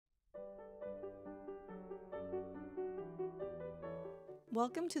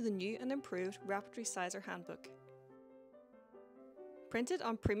Welcome to the new and improved Rapid Resizer Handbook. Printed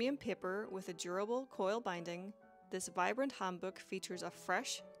on premium paper with a durable coil binding, this vibrant handbook features a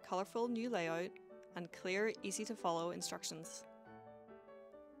fresh, colourful new layout and clear, easy-to-follow instructions.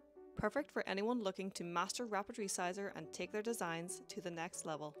 Perfect for anyone looking to master Rapid Resizer and take their designs to the next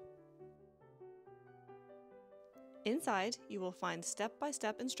level. Inside, you will find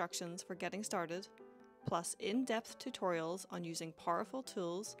step-by-step instructions for getting started, plus in-depth tutorials on using powerful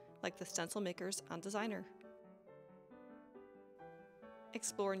tools like the Stencil Makers and Designer.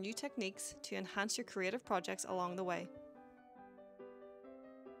 Explore new techniques to enhance your creative projects along the way.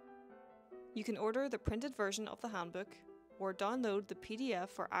 You can order the printed version of the handbook or download the PDF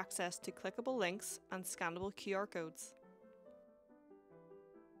for access to clickable links and scannable QR codes.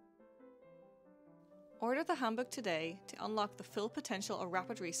 Order the handbook today to unlock the full potential of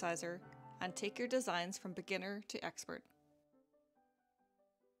Rapid Resizer and take your designs from beginner to expert.